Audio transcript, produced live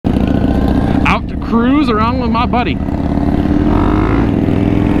cruise around with my buddy.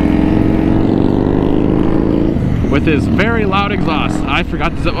 With his very loud exhaust. I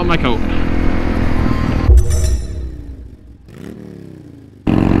forgot to zip up my coat.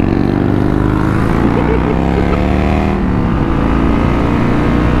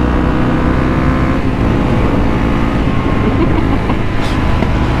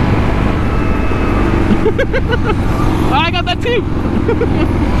 I got that too.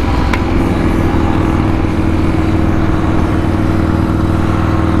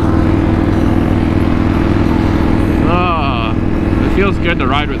 It feels good to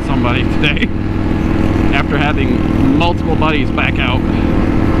ride with somebody today after having multiple buddies back out.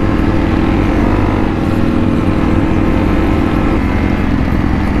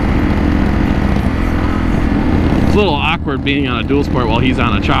 It's a little awkward being on a dual sport while he's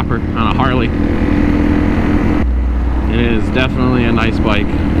on a chopper, on a Harley. It is definitely a nice bike.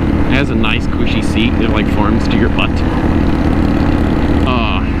 It has a nice cushy seat. It like forms to your butt.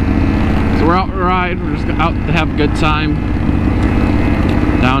 So we're out to ride. We're just out to have a good time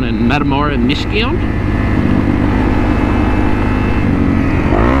down in Metamora, Michigan.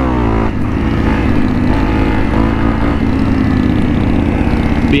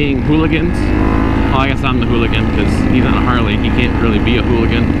 Being hooligans. Well, I guess I'm the hooligan because he's on a Harley. He can't really be a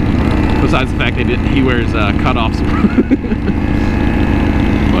hooligan. Besides the fact that he wears cutoffs.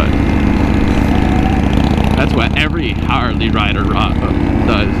 But that's what every Harley rider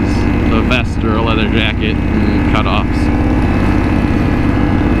does, is a vest or a leather jacket and cutoffs.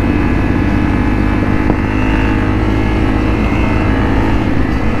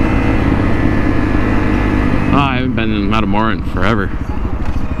 Oh, I haven't been in Metamora in forever.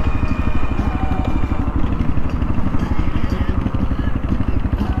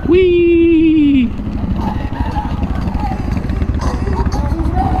 Whee!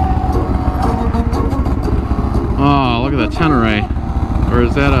 Oh, look at that Tenere. Or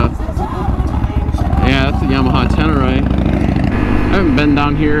is that a... Yeah, that's a Yamaha Tenere. I haven't been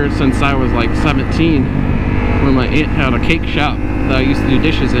down here since I was like 17, when my aunt had a cake shop that I used to do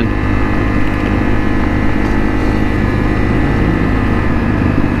dishes in.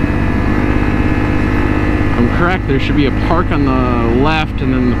 Correct, there should be a park on the left,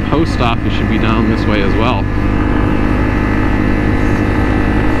 and then the post office should be down this way as well.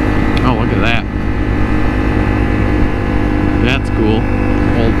 Oh, look at that. That's cool.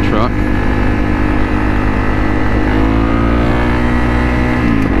 Old truck.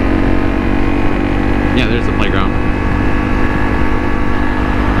 Yeah, there's the playground.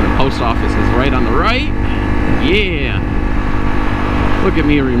 And the post office is right on the right. Yeah. Look at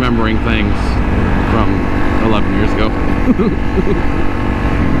me remembering things from 11 years ago.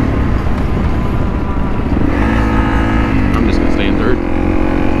 I'm just gonna stay in third.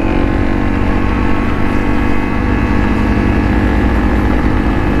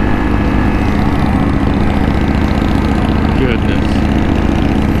 Goodness.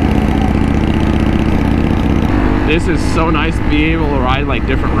 This is so nice to be able to ride like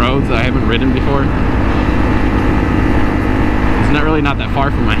different roads that I haven't ridden before. Not really not that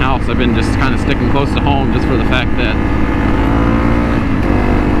far from my house. I've been just kind of sticking close to home just for the fact that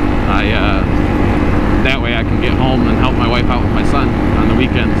that way I can get home and help my wife out with my son on the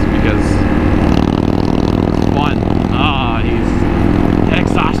weekends, because it's fun. That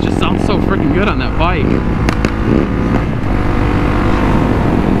exhaust just sounds so freaking good on that bike.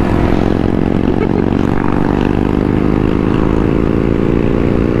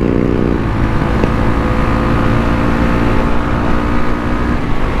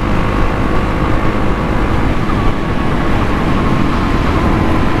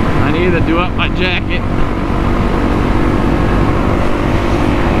 To do up my jacket.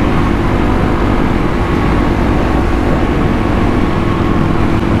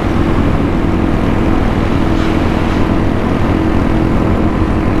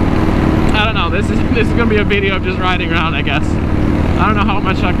 I don't know, this is gonna be a video of just riding around, I guess. I don't know how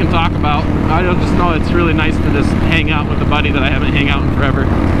much I can talk about. I just know it's really nice to just hang out with a buddy that I haven't hung out in forever.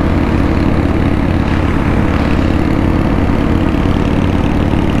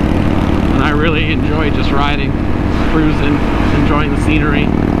 I really enjoy just riding, cruising, enjoying the scenery.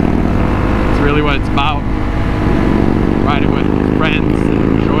 It's really what it's about. Riding with friends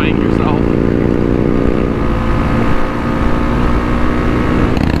and enjoying yourself.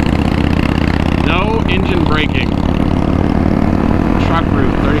 No engine braking. Truck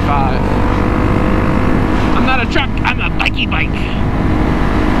route 35. I'm not a truck, I'm a bikey bike.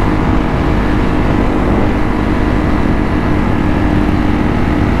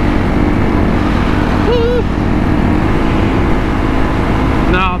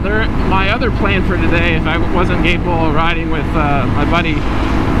 my other plan for today, if I wasn't capable of riding with my buddy,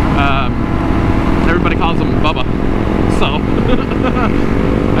 everybody calls him Bubba, so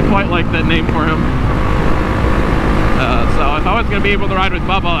I quite like that name for him. So if I was going to be able to ride with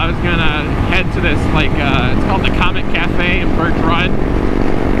Bubba, I was going to head to this, like, it's called the Comet Cafe in Birch Run.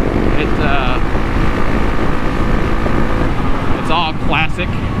 It's all classic.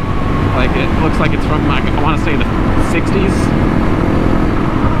 Like, it looks like it's from, I want to say, the 60s.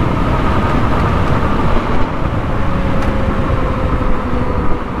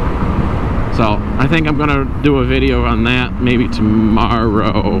 So I think I'm going to do a video on that maybe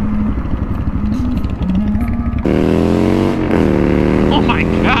tomorrow. Oh my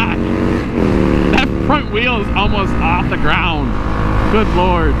god! That front wheel is almost off the ground. Good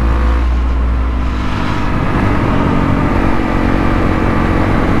lord.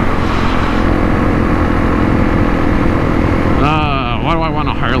 Why do I want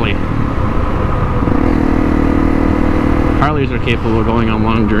a Harley? Harleys are capable of going on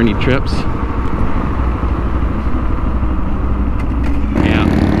long journey trips. Yeah.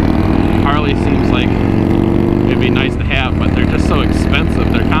 Harley seems like it'd be nice to have, but they're just so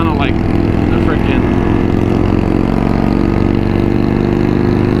expensive. They're kind of like the freaking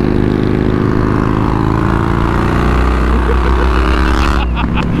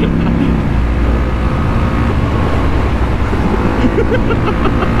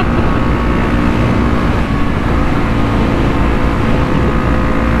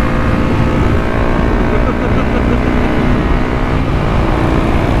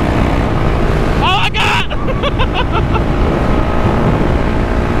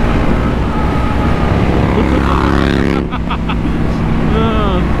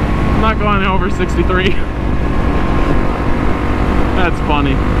going over 63. That's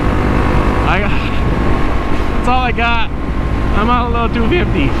funny. That's all I got. I'm on a little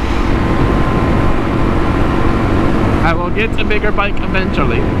 250. I will get a bigger bike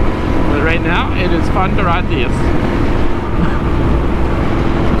eventually, but right now it is fun to ride this.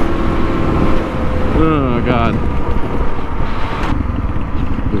 Oh god.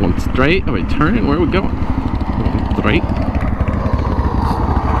 We're going straight. Are we turning? Where are we going? Going straight.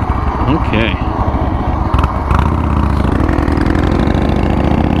 Okay.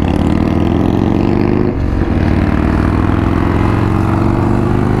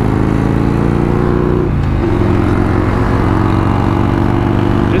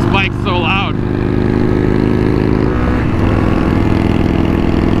 This bike's so loud.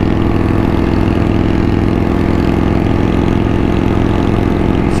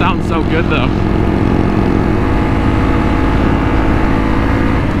 Sounds so good though.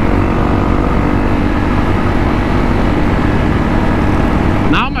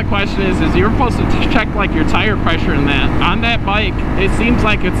 Question is you're supposed to check like your tire pressure in that. On that bike, it seems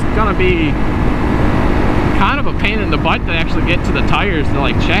like it's gonna be kind of a pain in the butt to actually get to the tires to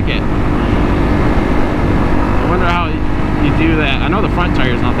like check it. I wonder how you do that. I know the front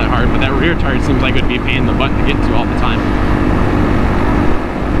tire is not that hard, but that rear tire seems like it would be a pain in the butt to get to all the time.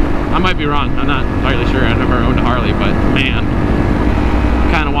 I might be wrong. I'm not entirely sure. I've never owned a Harley, but man, I'm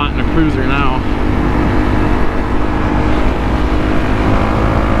kind of wanting a cruiser now.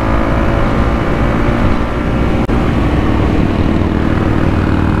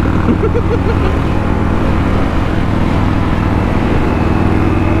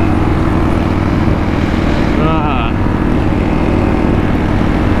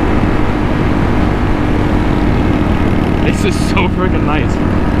 This is so freaking nice.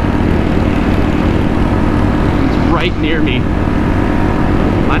 It's right near me.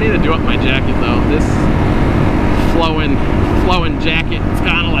 I need to do up my jacket though. This flowing jacket, it's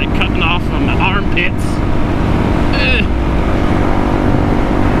kind of like cutting off on my armpits.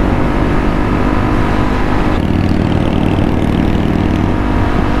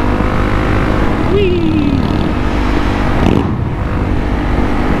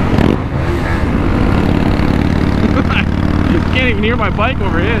 Can't even hear my bike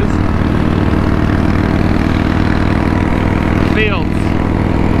over his. Fields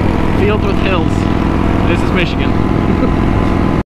with hills. This is Michigan.